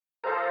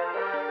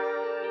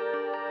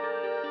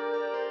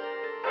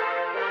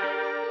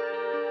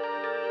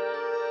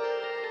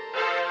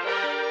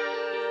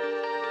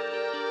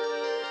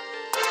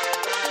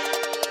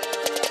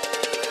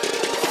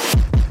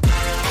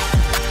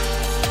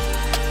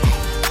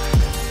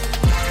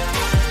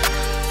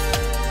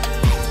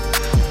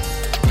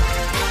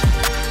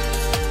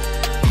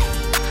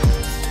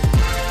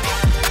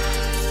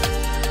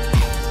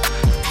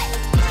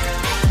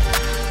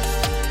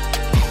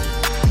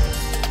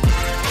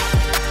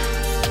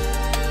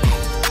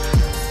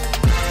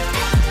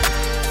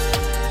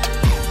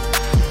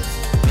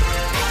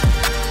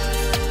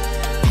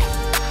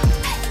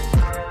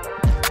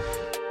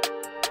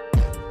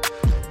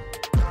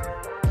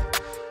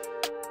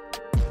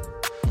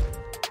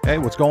Hey,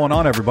 what's going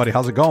on, everybody?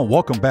 How's it going?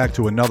 Welcome back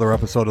to another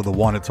episode of the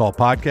Want It All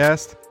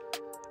podcast.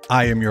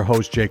 I am your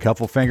host, Jake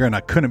Heffelfinger, and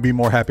I couldn't be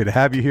more happy to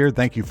have you here.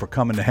 Thank you for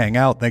coming to hang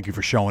out. Thank you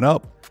for showing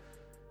up.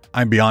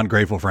 I'm beyond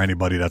grateful for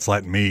anybody that's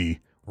letting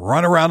me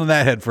run around in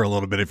that head for a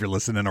little bit if you're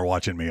listening or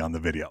watching me on the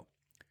video.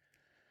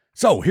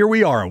 So here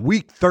we are in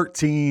week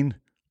 13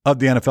 of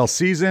the NFL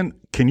season.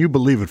 Can you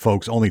believe it,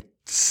 folks? Only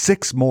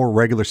 6 more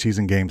regular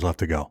season games left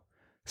to go.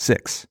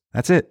 6.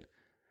 That's it.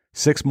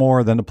 6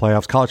 more than the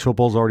playoffs. College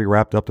football's already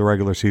wrapped up the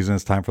regular season.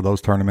 It's time for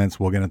those tournaments.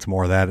 We'll get into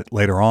more of that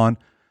later on.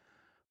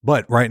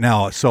 But right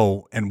now,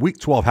 so in week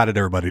 12, how did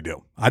everybody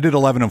do? I did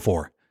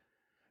 11-4.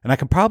 And I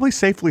can probably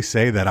safely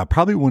say that I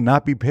probably will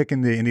not be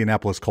picking the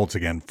Indianapolis Colts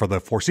again for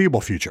the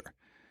foreseeable future.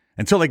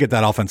 Until they get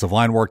that offensive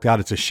line worked out,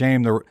 it's a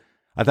shame.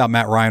 I thought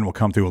Matt Ryan will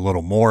come through a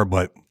little more,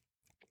 but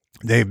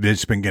they've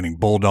just been getting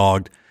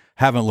bulldogged.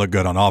 Haven't looked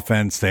good on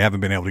offense. They haven't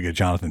been able to get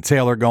Jonathan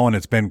Taylor going.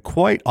 It's been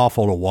quite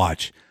awful to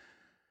watch.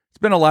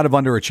 Been a lot of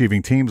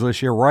underachieving teams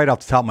this year. Right off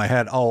the top of my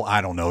head,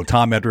 I don't know.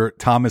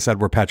 Thomas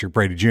Edward Patrick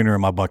Brady Jr.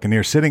 and my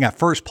Buccaneers sitting at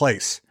first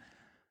place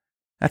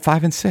at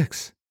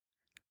 5-6.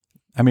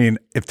 I mean,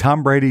 if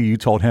Tom Brady, you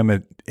told him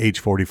at age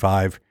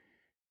 45,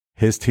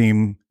 his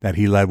team that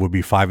he led would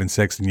be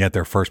 5-6, and yet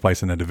they're first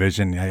place in the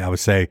division, I would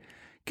say,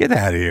 get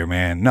out of here,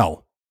 man.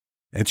 No,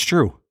 it's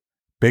true.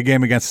 Big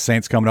game against the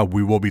Saints coming up.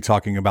 We will be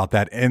talking about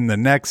that in the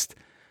next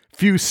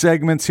few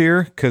segments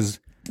here because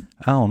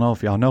I don't know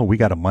if y'all know, we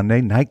got a Monday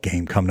night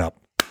game coming up.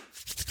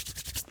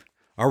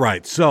 All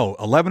right, so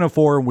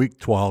 11-4 in week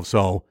 12,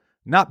 so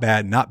not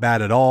bad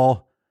at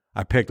all.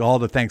 I picked all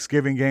the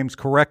Thanksgiving games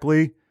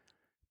correctly.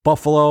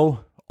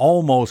 Buffalo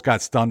almost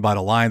got stunned by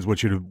the Lions,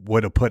 which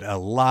would have put a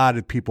lot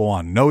of people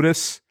on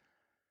notice.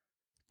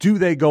 Do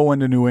they go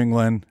into New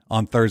England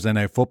on Thursday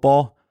Night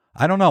Football?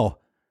 I don't know.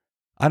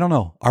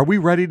 Are we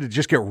ready to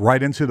just get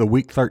right into the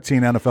week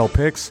 13 NFL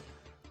picks?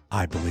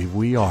 I believe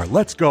we are.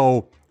 Let's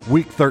go.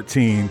 Week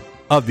 13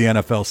 of the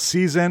NFL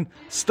season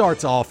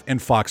starts off in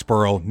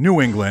Foxborough,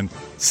 New England,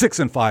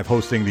 6-5,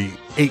 hosting the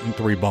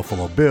 8-3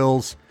 Buffalo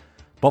Bills.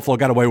 Buffalo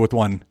got away with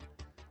one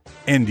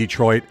in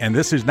Detroit, and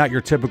this is not your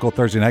typical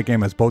Thursday night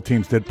game, as both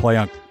teams did play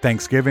on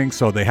Thanksgiving,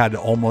 so they had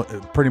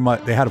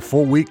they had a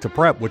full week to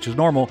prep, which is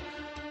normal.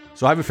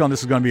 So I have a feeling this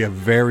is going to be a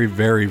very,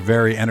 very,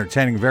 very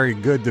entertaining, very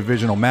good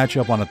divisional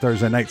matchup on a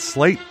Thursday night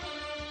slate.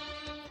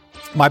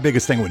 My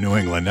biggest thing with New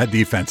England, that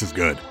defense is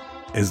good.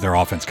 Is their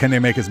offense. Can they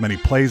make as many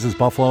plays as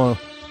Buffalo?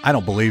 I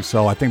don't believe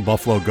so. I think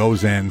Buffalo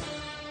goes in.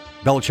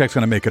 Belichick's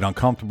going to make it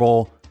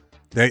uncomfortable.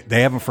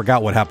 They haven't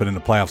forgot what happened in the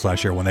playoffs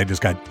last year when they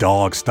just got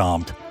dog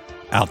stomped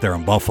out there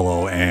in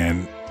Buffalo.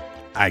 And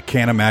I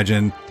can't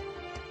imagine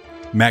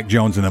Mac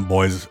Jones and them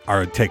boys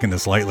are taking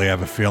this lightly. I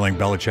have a feeling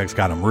Belichick's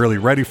got them really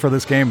ready for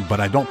this game, but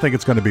I don't think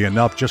it's going to be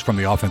enough just from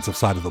the offensive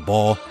side of the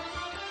ball.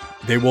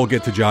 They will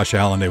get to Josh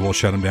Allen. They will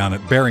shut him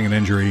down. Bearing an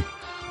injury,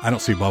 I don't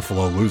see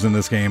Buffalo losing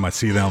this game. I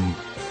see them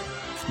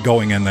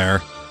going in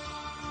there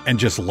and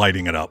just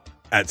lighting it up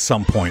at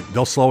some point.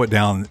 They'll slow it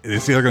down.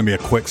 It's either going to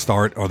be a quick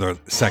start or the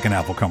second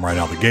half will come right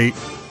out the gate.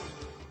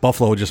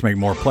 Buffalo will just make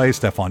more plays.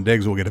 Stephon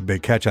Diggs will get a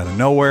big catch out of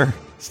nowhere.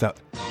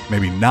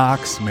 Maybe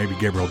Knox, maybe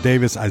Gabriel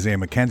Davis, Isaiah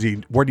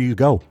McKenzie. Where do you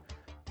go?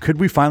 Could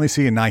we finally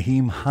see a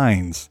Nyheim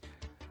Hines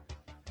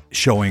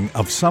showing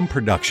of some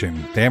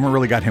production? They haven't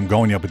really got him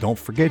going yet, but don't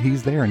forget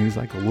he's there, and he's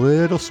like a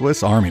little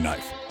Swiss Army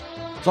knife.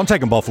 So I'm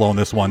taking Buffalo in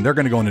this one. They're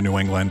going to go into New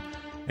England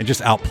and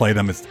just outplay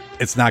them.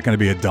 It's not going to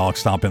be a dog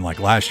stomping like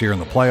last year in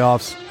the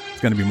playoffs.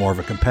 It's going to be more of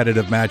a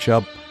competitive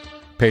matchup.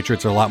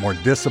 Patriots are a lot more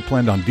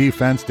disciplined on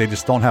defense. They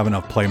just don't have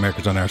enough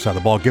playmakers on their side of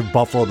the ball. Give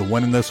Buffalo the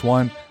win in this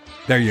one.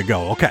 There you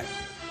go. Okay.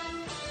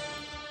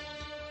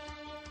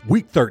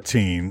 Week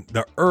 13,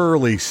 the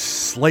early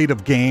slate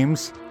of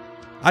games.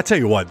 I tell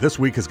you what, this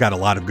week has got a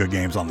lot of good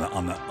games on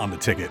the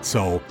ticket.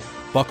 So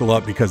buckle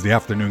up because the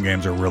afternoon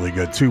games are really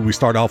good too. We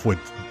start off with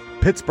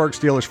Pittsburgh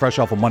Steelers, fresh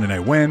off a Monday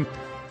night win,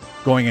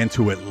 going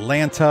into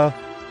Atlanta.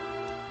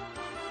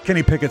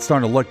 Kenny Pickett's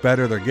starting to look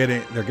better. They're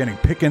getting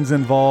Pickens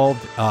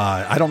involved.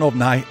 I don't know if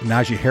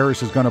Najee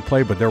Harris is going to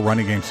play, but their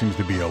running game seems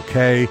to be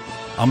okay.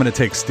 I'm going to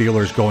take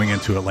Steelers going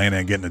into Atlanta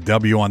and getting a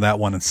W on that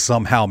one and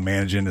somehow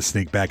managing to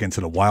sneak back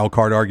into the wild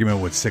card argument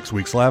with 6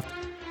 weeks left.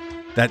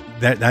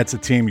 That's a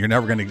team. You're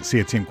never going to see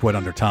a team quit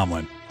under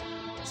Tomlin.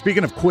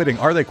 Speaking of quitting,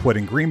 are they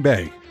quitting? Green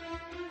Bay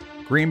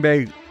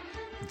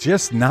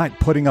just not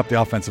putting up the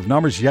offensive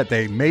numbers, yet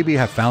they maybe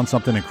have found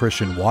something in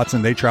Christian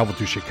Watson. They traveled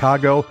to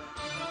Chicago,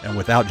 and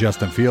without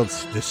Justin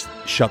Fields, just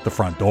shut the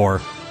front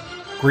door.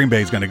 Green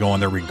Bay is going to go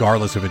in there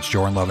regardless if it's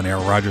Jordan Love and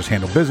Aaron Rodgers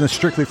handle business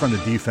strictly from the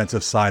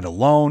defensive side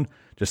alone.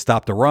 Just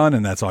stop the run,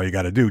 and that's all you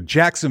got to do.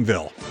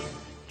 Jacksonville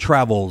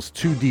travels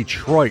to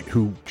Detroit,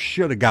 who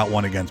should have got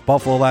one against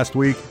Buffalo last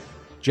week.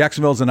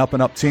 Jacksonville's an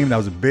up-and-up team. That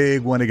was a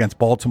big win against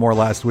Baltimore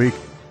last week.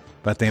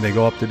 But then they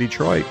go up to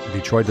Detroit.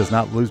 Detroit does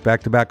not lose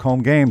back-to-back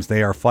home games.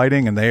 They are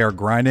fighting, and they are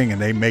grinding, and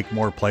they make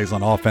more plays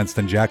on offense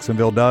than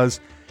Jacksonville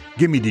does.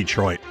 Give me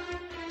Detroit.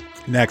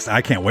 Next,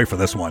 I can't wait for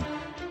this one.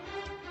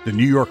 The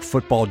New York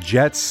Football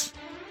Jets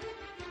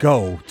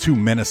go to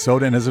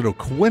Minnesota. And is it a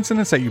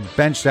coincidence that you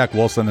bench Zach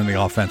Wilson in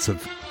the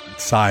offensive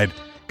side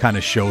kind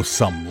of shows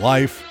some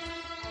life.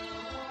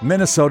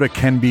 Minnesota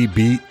can be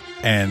beat,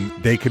 and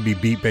they could be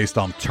beat based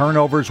on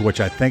turnovers, which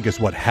I think is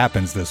what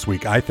happens this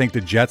week. I think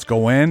the Jets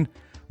go in,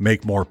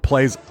 make more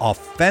plays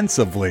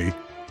offensively,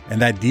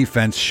 and that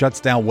defense shuts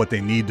down what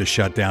they need to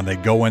shut down. They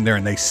go in there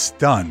and they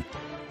stun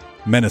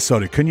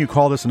Minnesota. Couldn't you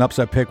call this an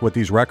upset pick with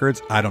these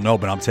records? I don't know,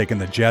 but I'm taking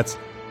the Jets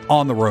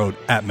on the road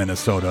at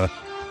Minnesota.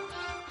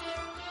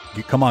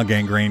 Come on,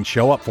 Gang Green,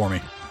 show up for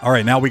me. All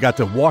right, now we got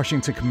the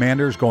Washington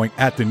Commanders going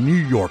at the New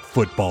York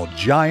Football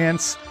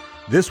Giants.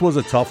 This was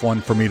a tough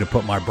one for me to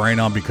put my brain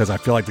on because I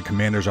feel like the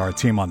Commanders are a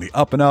team on the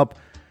up and up,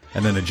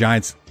 and then the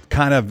Giants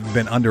kind of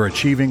been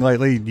underachieving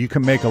lately. You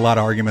can make a lot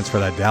of arguments for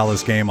that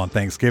Dallas game on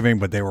Thanksgiving,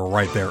 but they were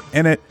right there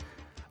in it.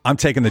 I'm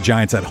taking the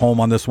Giants at home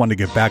on this one to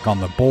get back on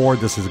the board.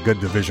 This is a good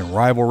division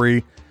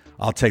rivalry.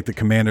 I'll take the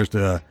Commanders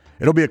to...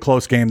 It'll be a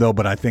close game, though,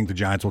 but I think the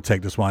Giants will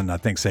take this one. I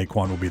think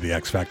Saquon will be the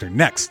X factor.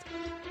 Next,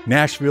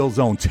 Nashville's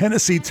own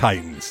Tennessee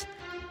Titans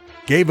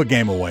gave a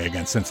game away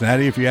against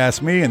Cincinnati, if you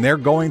ask me, and they're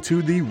going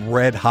to the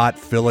red-hot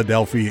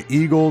Philadelphia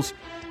Eagles.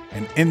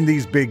 And in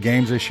these big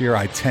games this year,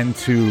 I tend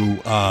to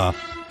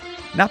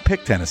not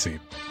pick Tennessee.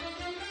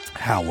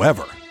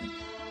 However,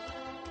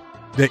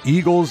 the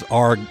Eagles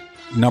are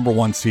number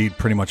one seed,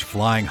 pretty much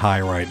flying high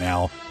right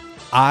now.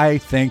 I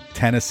think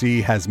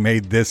Tennessee has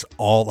made this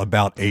all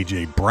about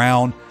A.J.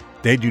 Brown.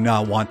 They do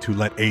not want to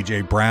let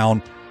A.J.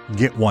 Brown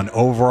get one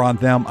over on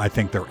them. I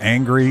think they're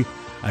angry.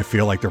 I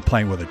feel like they're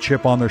playing with a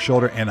chip on their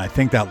shoulder, and I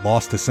think that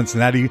loss to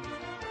Cincinnati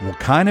will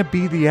kind of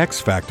be the X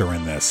factor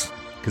in this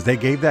because they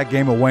gave that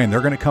game away, and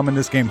they're going to come in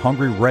this game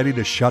hungry, ready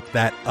to shut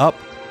that up.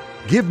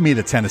 Give me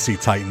the Tennessee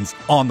Titans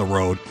on the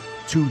road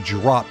to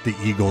drop the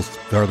Eagles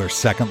for their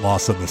second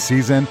loss of the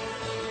season.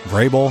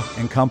 Vrabel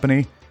and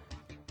company,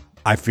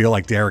 I feel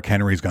like Derrick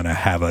Henry is going to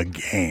have a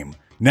game.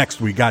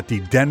 Next, we got the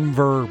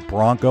Denver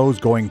Broncos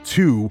going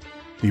to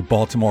the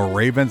Baltimore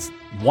Ravens.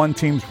 One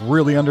team's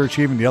really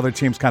underachieving. The other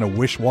team's kind of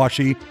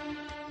wish-washy.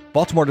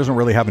 Baltimore doesn't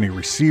really have any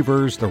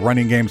receivers. The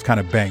running game's kind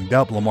of banged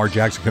up. Lamar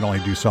Jackson can only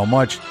do so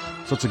much.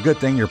 So it's a good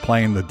thing you're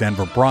playing the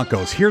Denver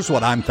Broncos. Here's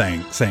what I'm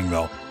saying,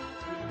 though.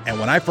 And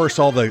when I first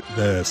saw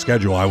the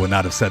schedule, I would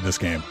not have said this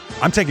game.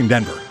 I'm taking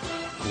Denver.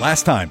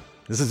 Last time.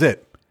 This is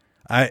it.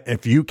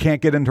 If you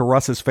can't get into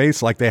Russ's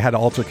face like they had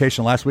an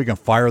altercation last week and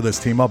fire this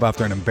team up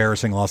after an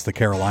embarrassing loss to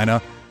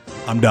Carolina,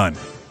 I'm done.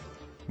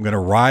 I'm going to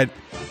ride.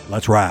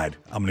 Let's ride.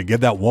 I'm going to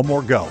give that one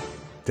more go.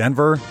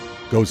 Denver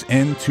goes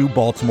into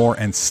Baltimore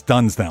and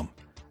stuns them.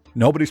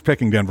 Nobody's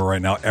picking Denver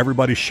right now.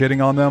 Everybody's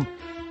shitting on them.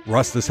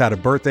 Russ just had a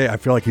birthday. I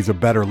feel like he's a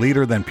better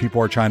leader than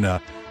people are trying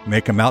to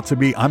make him out to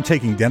be. I'm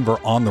taking Denver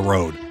on the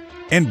road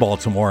in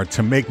Baltimore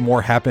to make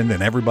more happen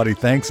than everybody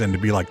thinks and to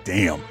be like,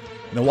 damn.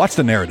 Now watch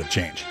the narrative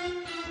change.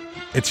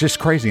 It's just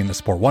crazy in the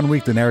sport. 1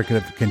 week, the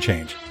narrative can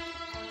change.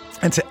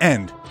 And to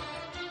end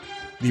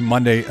the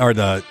Monday or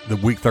the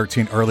Week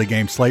 13 early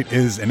game slate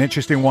is an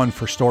interesting one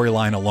for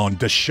storyline alone.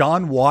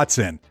 Deshaun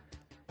Watson.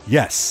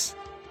 Yes,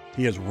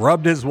 he has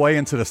rubbed his way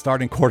into the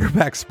starting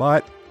quarterback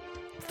spot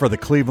for the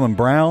Cleveland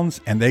Browns,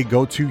 and they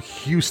go to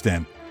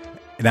Houston.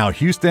 Now,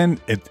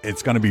 Houston,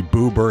 it's going to be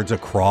boo birds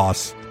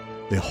across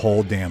the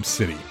whole damn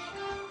city.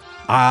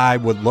 I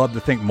would love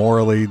to think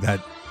morally that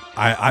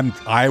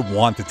I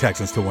want the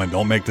Texans to win.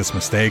 Don't make this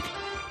mistake.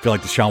 I feel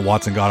like Deshaun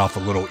Watson got off a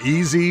little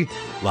easy.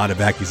 A lot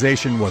of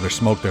accusation. Where there's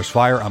smoke, there's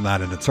fire. I'm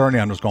not an attorney.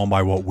 I'm just going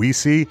by what we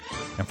see.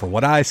 And for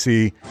what I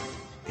see,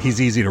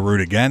 he's easy to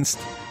root against.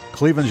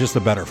 Cleveland's just a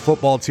better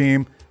football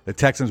team. The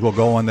Texans will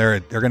go in there.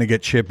 They're going to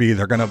get chippy.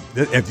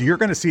 If you're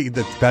going to see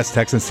the best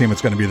Texans team,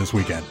 it's going to be this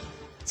weekend.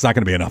 It's not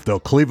going to be enough, though.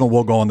 Cleveland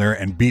will go in there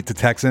and beat the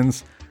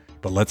Texans.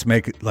 But let's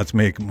make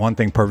one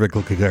thing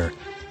perfectly clear.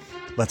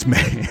 Let's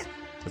make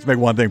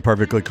one thing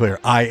perfectly clear.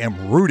 I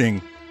am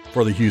rooting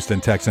for the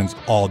Houston Texans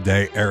all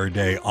day, every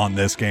day on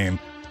this game.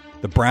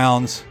 The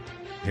Browns,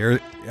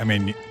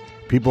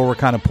 people were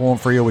kind of pulling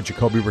for you with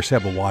Jacoby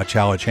Brissett, but watch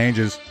how it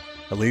changes.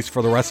 At least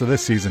for the rest of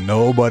this season,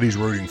 nobody's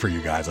rooting for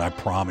you guys. I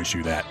promise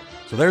you that.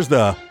 So there's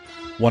the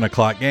 1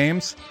 o'clock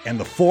games, and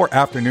the 4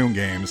 afternoon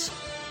games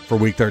for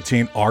Week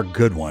 13 are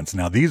good ones.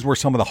 Now, these were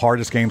some of the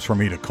hardest games for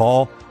me to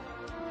call,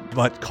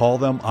 but call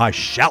them I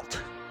shout.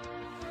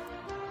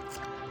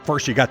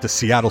 First, you got the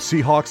Seattle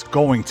Seahawks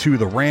going to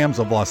the Rams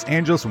of Los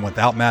Angeles, and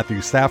without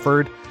Matthew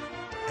Stafford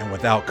and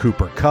without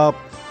Cooper Kupp,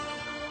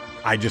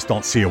 I just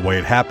don't see a way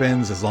it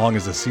happens. As long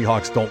as the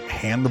Seahawks don't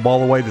hand the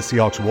ball away, the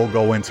Seahawks will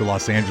go into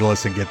Los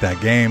Angeles and get that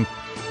game.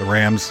 The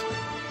Rams,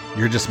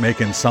 you're just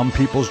making some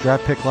people's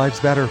draft pick lives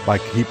better by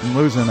keeping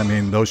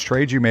losing. Those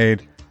trades you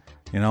made,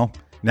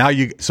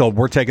 so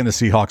we're taking the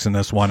Seahawks in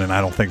this one, and I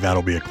don't think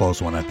that'll be a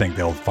close one. I think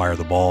they'll fire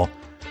the ball.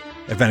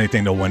 If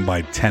anything, they'll win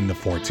by 10 to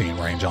 14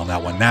 range on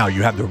that one. Now,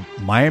 you have the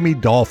Miami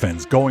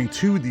Dolphins going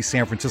to the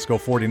San Francisco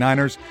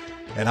 49ers,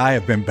 and I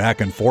have been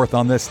back and forth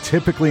on this.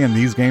 Typically in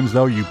these games,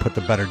 though, you put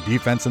the better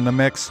defense in the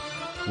mix,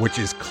 which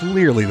is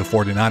clearly the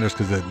 49ers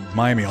because the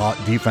Miami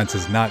defense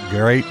is not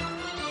great,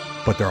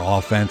 but their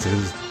offense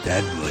is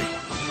deadly.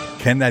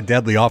 Can that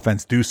deadly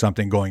offense do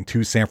something going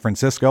to San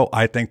Francisco?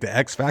 I think the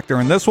X factor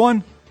in this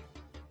one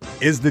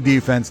is the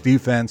defense.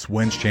 Defense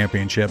wins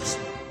championships.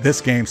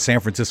 This game, San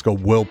Francisco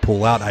will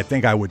pull out. I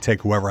think I would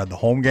take whoever had the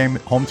home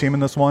team in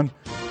this one.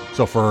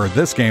 So for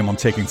this game, I'm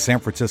taking San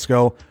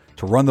Francisco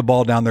to run the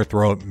ball down their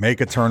throat,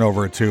 make a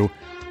turnover or two,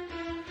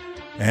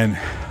 and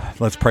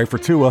let's pray for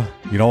Tua.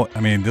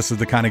 This is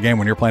the kind of game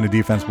when you're playing a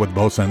defense with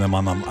Bosa and them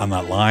on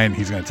that line.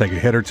 He's going to take a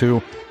hit or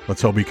two.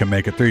 Let's hope he can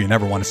make it through. You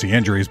never want to see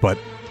injuries, but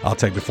I'll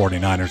take the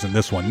 49ers in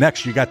this one.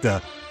 Next, you got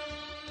the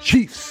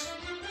Chiefs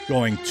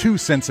going to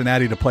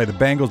Cincinnati to play the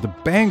Bengals. The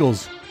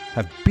Bengals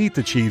have beat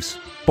the Chiefs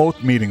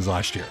both meetings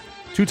last year.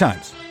 Two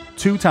times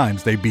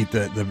they beat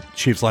the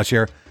Chiefs last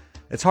year.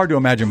 It's hard to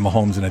imagine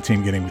Mahomes and a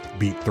team getting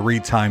beat 3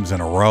 times in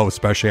a row,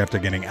 especially after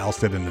getting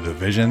ousted in the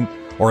division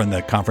or in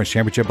the conference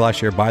championship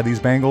last year by these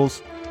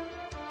Bengals.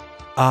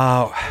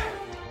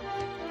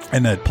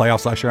 In the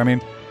playoffs last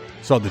year,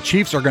 So the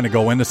Chiefs are going to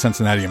go into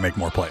Cincinnati and make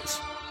more plays.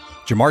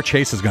 Jamar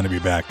Chase is going to be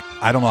back.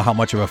 I don't know how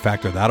much of a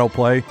factor that'll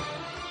play.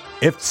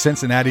 If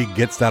Cincinnati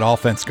gets that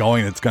offense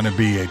going, this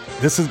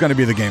is going to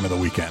be the game of the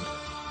weekend.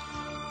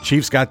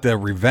 Chiefs got the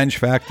revenge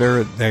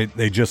factor.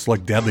 They just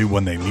look deadly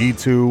when they need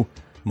to.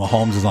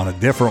 Mahomes is on a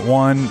different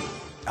one.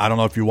 I don't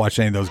know if you watched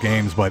any of those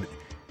games, but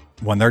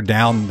when they're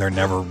down, they're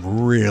never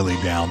really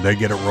down. They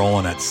get it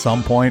rolling at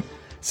some point.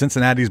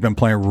 Cincinnati's been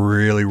playing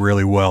really,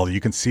 really well. You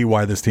can see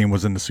why this team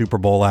was in the Super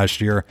Bowl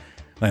last year.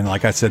 And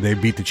like I said, they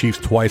beat the Chiefs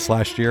twice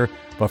last year.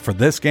 But for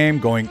this game,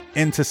 going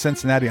into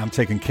Cincinnati, I'm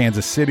taking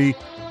Kansas City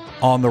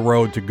on the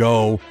road to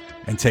go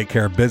and take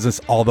care of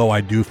business, although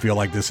I do feel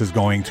like this is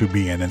going to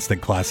be an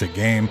instant classic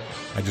game.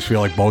 I just feel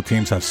like both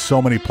teams have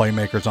so many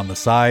playmakers on the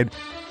side.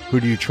 Who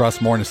do you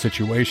trust more in a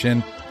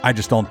situation? I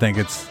just don't think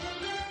it's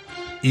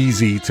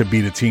easy to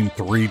beat a team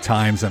 3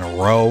 times in a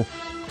row.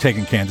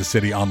 Taking Kansas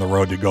City on the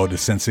road to go to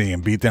Cincy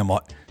and beat them.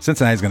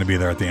 Cincinnati's going to be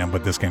there at the end,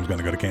 but this game's going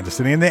to go to Kansas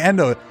City. In the end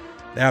of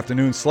the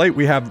afternoon slate,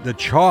 we have the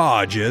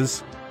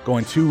Chargers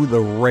going to the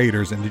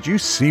Raiders. And did you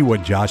see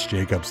what Josh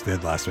Jacobs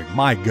did last week?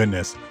 My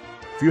goodness.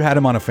 If you had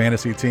him on a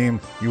fantasy team,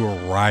 you were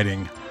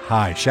riding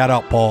high. Shout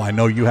out, Paul. I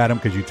know you had him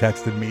because you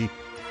texted me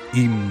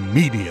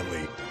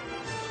immediately.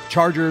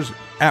 Chargers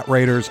at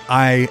Raiders.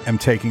 I am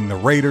taking the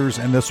Raiders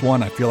in this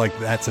one. I feel like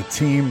that's a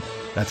team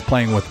that's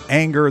playing with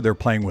anger. They're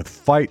playing with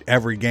fight.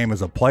 Every game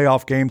is a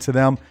playoff game to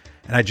them.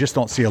 And I just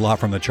don't see a lot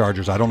from the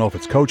Chargers. I don't know if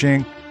it's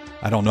coaching.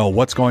 I don't know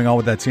what's going on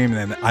with that team.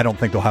 And I don't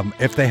think they'll have them.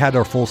 If they had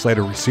their full slate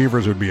of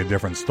receivers, it would be a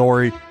different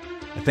story.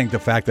 I think the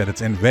fact that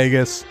it's in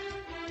Vegas,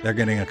 they're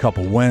getting a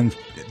couple wins.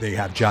 They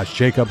have Josh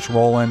Jacobs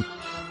rolling.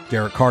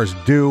 Derek Carr's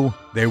due.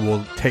 They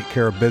will take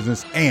care of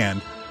business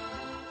and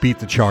beat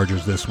the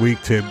Chargers this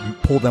week to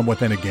pull them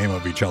within a game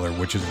of each other,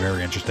 which is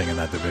very interesting in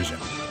that division.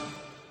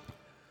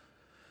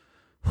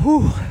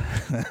 Whew.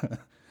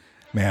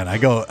 Man,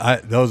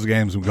 those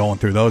games, I'm going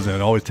through those, and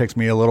it always takes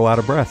me a little out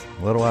of breath.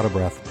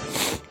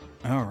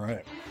 All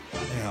right.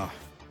 Yeah.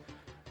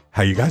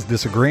 How you guys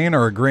disagreeing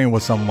or agreeing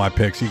with some of my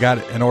picks?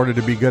 In order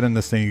to be good in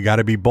this thing, you got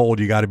to be bold,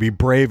 you got to be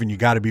brave, and you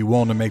got to be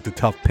willing to make the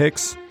tough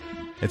picks.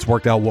 It's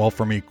worked out well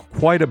for me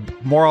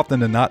more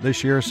often than not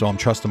this year, so I'm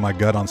trusting my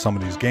gut on some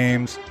of these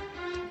games.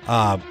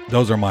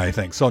 Those are my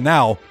things. So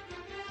now,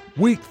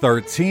 Week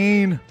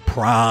 13,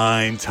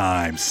 prime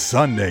time,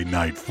 Sunday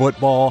night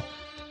football.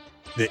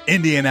 The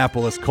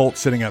Indianapolis Colts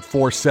sitting at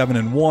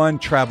 4-7-1,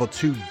 travel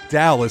to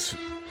Dallas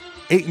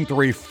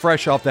 8-3,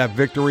 fresh off that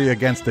victory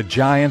against the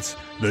Giants,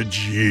 the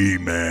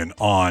G-Men,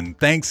 on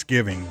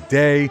Thanksgiving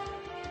Day.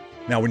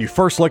 Now, when you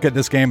first look at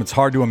this game, it's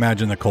hard to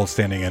imagine the Colts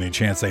standing any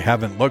chance. They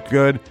haven't looked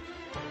good.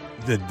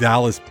 The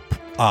Dallas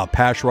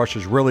pass rush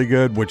is really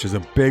good, which is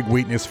a big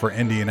weakness for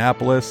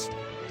Indianapolis.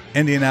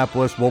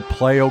 Indianapolis will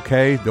play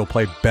okay. They'll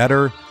play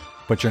better,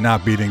 but you're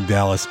not beating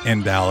Dallas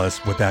in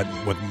Dallas with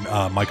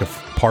Micah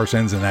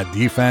Parsons and that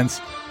defense.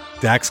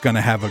 Dak's going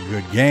to have a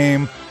good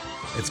game.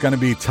 It's going to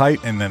be tight,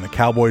 and then the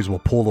Cowboys will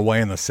pull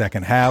away in the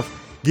second half.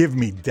 Give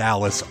me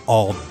Dallas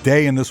all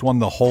day in this one,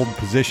 the hold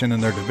position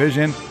in their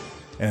division.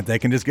 And if they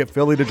can just get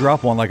Philly to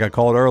drop one like I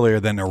called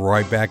earlier, then they're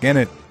right back in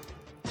it.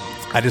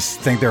 I just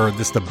think they're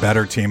just a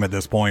better team at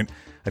this point.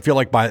 I feel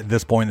like by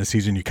this point in the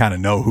season, you kind of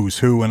know who's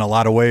who in a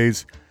lot of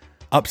ways.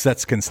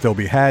 Upsets can still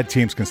be had.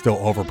 Teams can still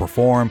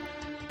overperform.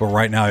 But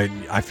right now,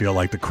 I feel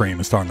like the cream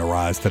is starting to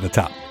rise to the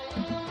top.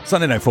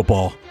 Sunday Night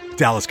Football,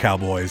 Dallas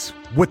Cowboys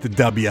with the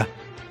W.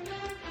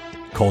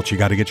 Colts, you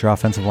got to get your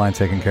offensive line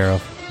taken care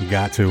of. You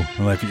got to.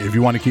 If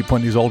you want to keep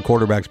putting these old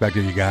quarterbacks back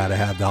there, you got to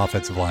have the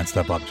offensive line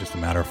step up, just a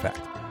matter of fact.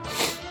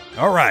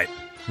 All right.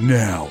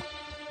 Now,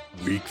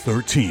 Week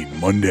 13,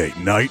 Monday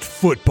Night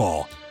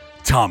Football.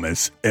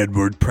 Thomas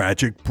Edward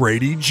Patrick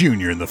Brady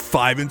Jr. in the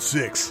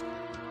 5-6.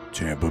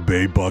 Tampa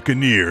Bay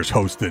Buccaneers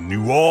host the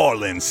New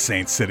Orleans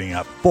Saints sitting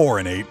at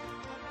 4-8.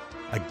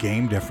 A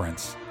game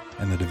difference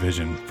in the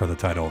division for the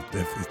title.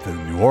 If the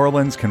New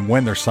Orleans can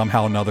win, there's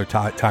somehow another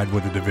tied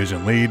with the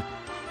division lead.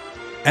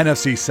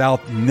 NFC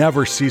South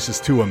never ceases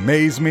to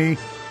amaze me.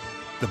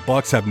 The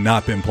Bucs have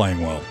not been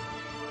playing well.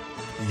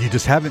 You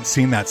just haven't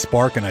seen that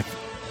spark, and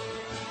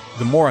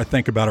the more I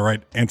think about it,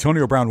 right,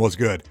 Antonio Brown was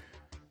good,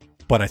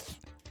 but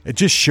it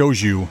just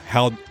shows you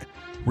how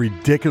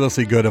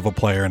ridiculously good of a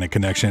player and a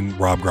connection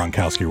Rob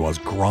Gronkowski was.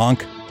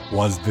 Gronk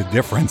was the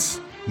difference,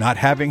 not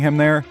having him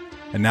there.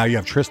 And now you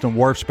have Tristan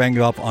Wirfs banged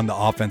up on the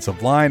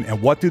offensive line.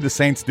 And what do the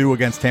Saints do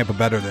against Tampa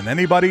better than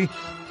anybody?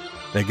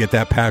 They get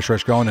that pass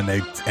rush going,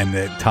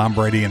 and Tom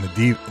Brady and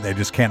they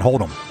just can't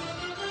hold him.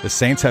 The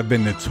Saints have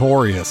been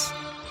notorious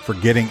for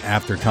getting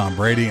after Tom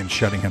Brady and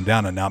shutting him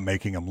down and not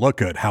making him look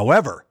good.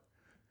 However,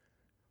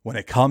 when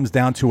it comes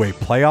down to a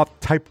playoff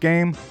type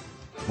game,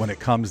 when it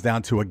comes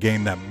down to a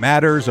game that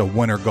matters, a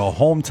win or go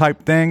home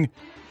type thing,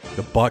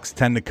 the Bucs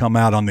tend to come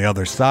out on the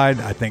other side.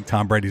 I think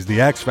Tom Brady's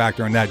the X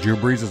factor in that. Drew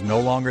Brees is no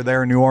longer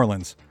there in New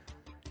Orleans.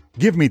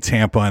 Give me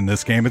Tampa in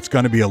this game. It's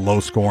going to be a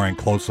low-scoring,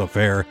 close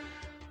affair.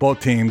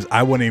 Both teams,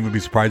 I wouldn't even be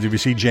surprised if you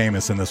see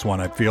Jameis in this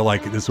one. I feel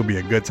like this will be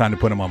a good time to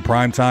put him on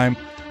prime time.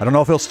 I don't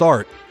know if he'll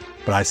start,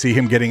 but I see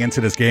him getting into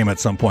this game at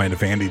some point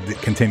if Andy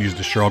continues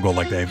to struggle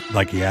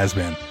like he has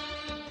been.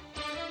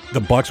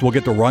 The Bucs will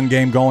get the run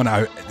game going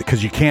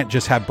because you can't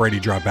just have Brady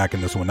drop back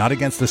in this one. Not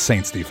against the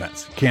Saints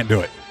defense. You can't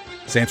do it.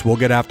 Saints will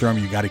get after him.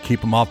 You got to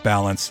keep him off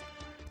balance.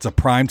 It's a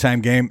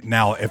primetime game.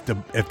 Now, if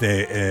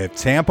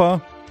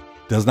Tampa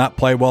does not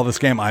play well this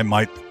game, I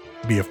might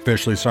be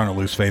officially starting to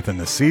lose faith in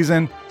this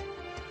season.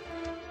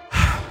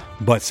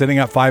 But sitting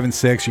at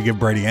 5-6, you give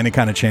Brady any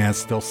kind of chance.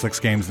 Still 6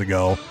 games to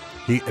go.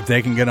 If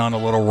they can get on a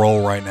little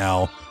roll right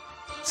now,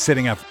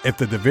 if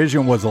the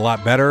division was a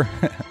lot better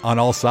on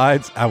all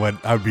sides, I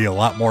would be a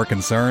lot more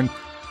concerned.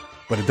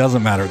 But it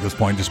doesn't matter at this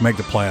point. Just make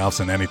the playoffs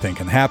and anything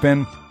can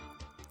happen.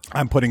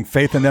 I'm putting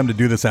faith in them to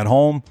do this at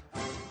home.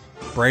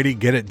 Brady,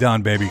 get it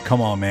done, baby. Come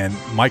on, man.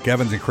 Mike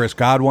Evans and Chris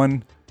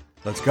Godwin.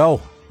 Let's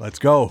go. Let's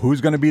go. Who's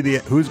going to be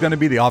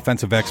the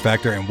offensive X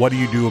factor, and what do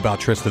you do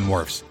about Tristan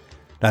Wirfs?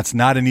 That's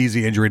not an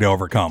easy injury to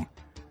overcome.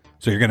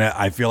 So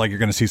I feel like you're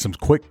gonna see some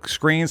quick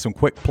screens, some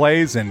quick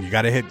plays, and you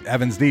got to hit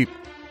Evans deep.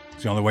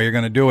 It's the only way you're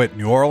gonna do it.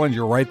 New Orleans,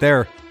 you're right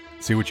there.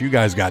 See what you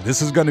guys got.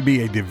 This is going to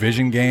be a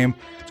division game.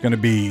 It's going to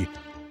be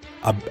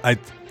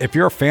if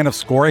you're a fan of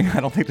scoring, I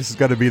don't think this is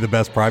going to be the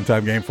best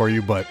primetime game for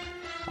you, but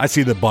I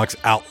see the Bucs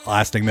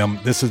outlasting them.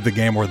 This is the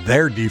game where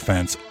their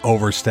defense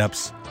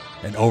oversteps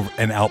and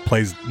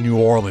outplays New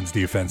Orleans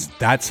defense.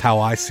 That's how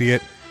I see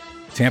it.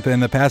 Tampa in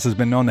the past has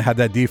been known to have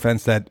that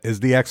defense that is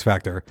the X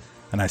factor,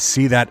 and I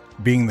see that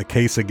being the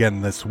case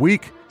again this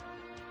week.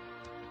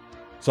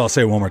 So I'll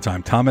say it one more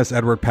time. Thomas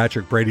Edward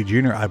Patrick Brady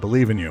Jr., I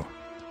believe in you.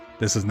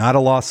 This is not a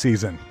lost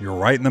season. You're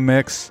right in the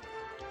mix.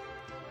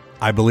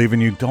 I believe in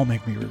you. Don't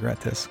make me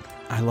regret this.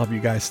 I love you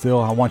guys still.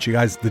 I want you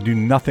guys to do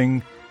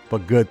nothing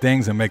but good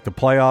things and make the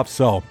playoffs.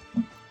 So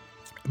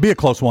be a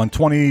close one.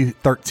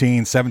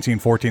 2013, 17,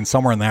 14,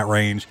 somewhere in that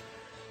range.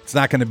 It's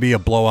not going to be a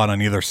blowout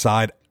on either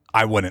side,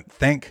 I wouldn't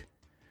think.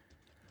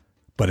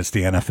 But it's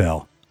the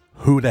NFL.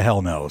 Who the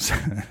hell knows?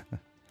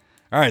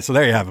 All right, so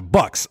there you have it.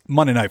 Bucs,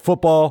 Monday Night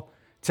Football,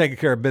 taking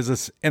care of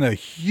business in a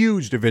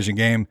huge division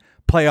game,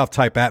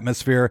 playoff-type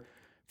atmosphere.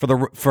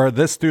 For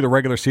this through the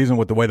regular season,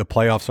 with the way the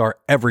playoffs are,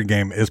 every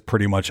game is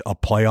pretty much a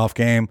playoff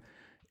game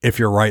if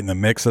you're right in the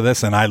mix of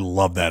this, and I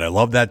love that. I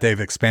love that they've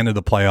expanded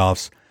the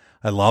playoffs.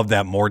 I love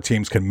that more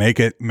teams can make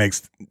it.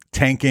 Makes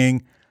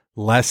tanking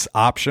less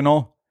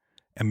optional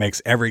and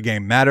makes every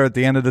game matter at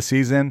the end of the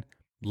season.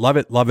 Love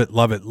it, love it,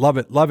 love it, love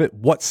it, love it.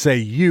 What say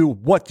you?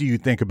 What do you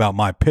think about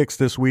my picks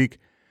this week?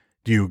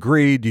 Do you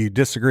agree? Do you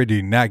disagree? Do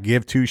you not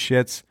give two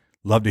shits?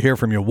 Love to hear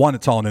from you. One,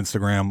 it's all on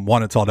Instagram,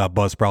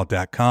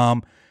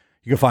 oneitall.buzzsprout.com.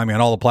 You can find me on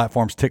all the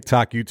platforms,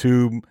 TikTok,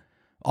 YouTube,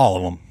 all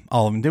of them.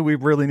 All of them. Do we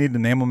really need to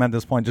name them at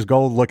this point? Just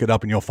go look it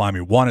up and you'll find me.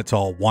 One it's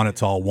all, one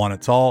it's all, one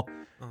it's all.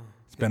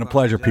 It's been a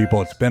pleasure,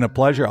 people. It's been a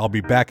pleasure. I'll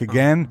be back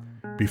again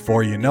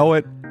before you know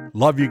it.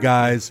 Love you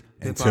guys.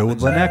 Until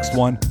the next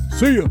one.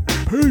 See ya.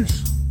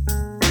 Peace.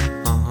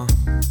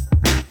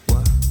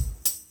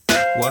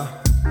 What?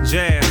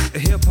 Jazz,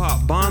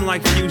 hip-hop, bond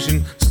like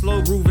fusion,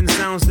 slow grooving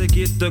sounds that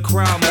get the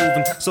crowd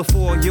moving. So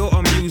for your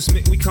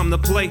amusement, we come to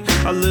play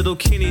a little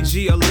Kenny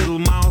G, a little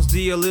Miles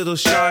D, a little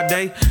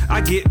Sade.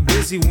 I get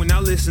busy when I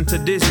listen to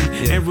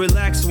Dizzy and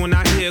relax when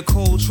I hear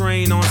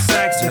Coltrane on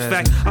sax. In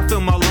fact, I feel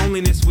my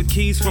loneliness with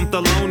keys from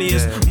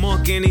Thelonious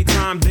Monk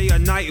anytime, day or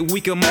night,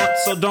 week or month.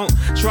 So don't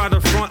try to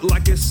front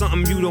like it's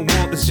something you don't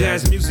want. It's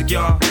jazz music,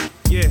 y'all.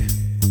 Yeah.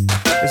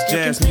 It's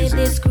jazz play music.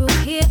 This groove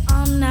here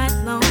all night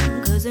long,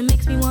 cause it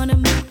makes me wanna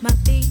move my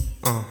feet.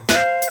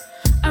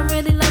 I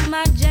really love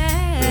my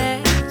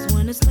jazz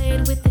when it's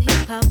played with the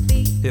hip-hop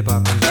beat.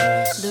 Hip-hop and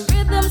jazz. The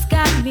rhythm's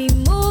got me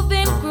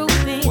moving,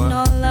 grooving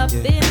all up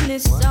in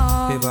this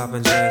song. Hip-hop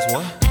and jazz,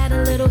 what? Add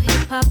a little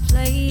hip-hop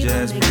flavor,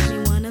 Jazz makes me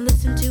wanna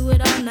listen to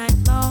it all night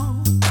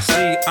long.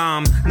 See,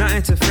 I'm not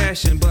into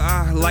fashion, but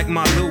I like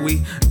my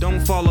Louis. Don't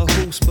follow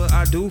hoops, but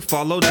I do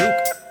follow Duke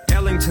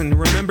Ellington.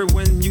 Remember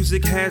when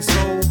music had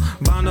soul?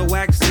 Bono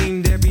Wax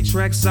seemed every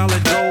track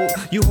solid gold.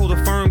 You hold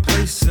a firm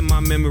place in my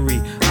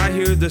memory. I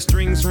hear the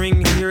strings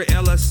ring, hear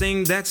Ella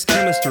sing, that's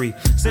chemistry.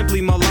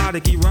 Simply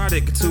melodic,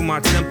 erotic to my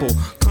temple.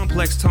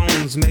 Complex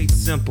tones made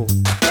simple.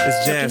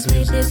 It's jazz play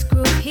music. This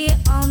groove here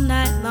all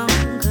night long,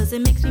 cause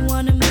it makes me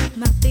wanna move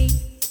my feet.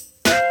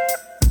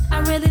 I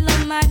really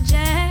love my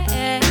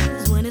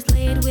jazz when it's it's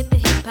laid with the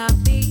hip hop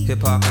beat.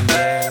 Hip hop and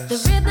jazz.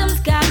 The rhythm's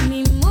got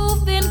me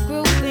moving.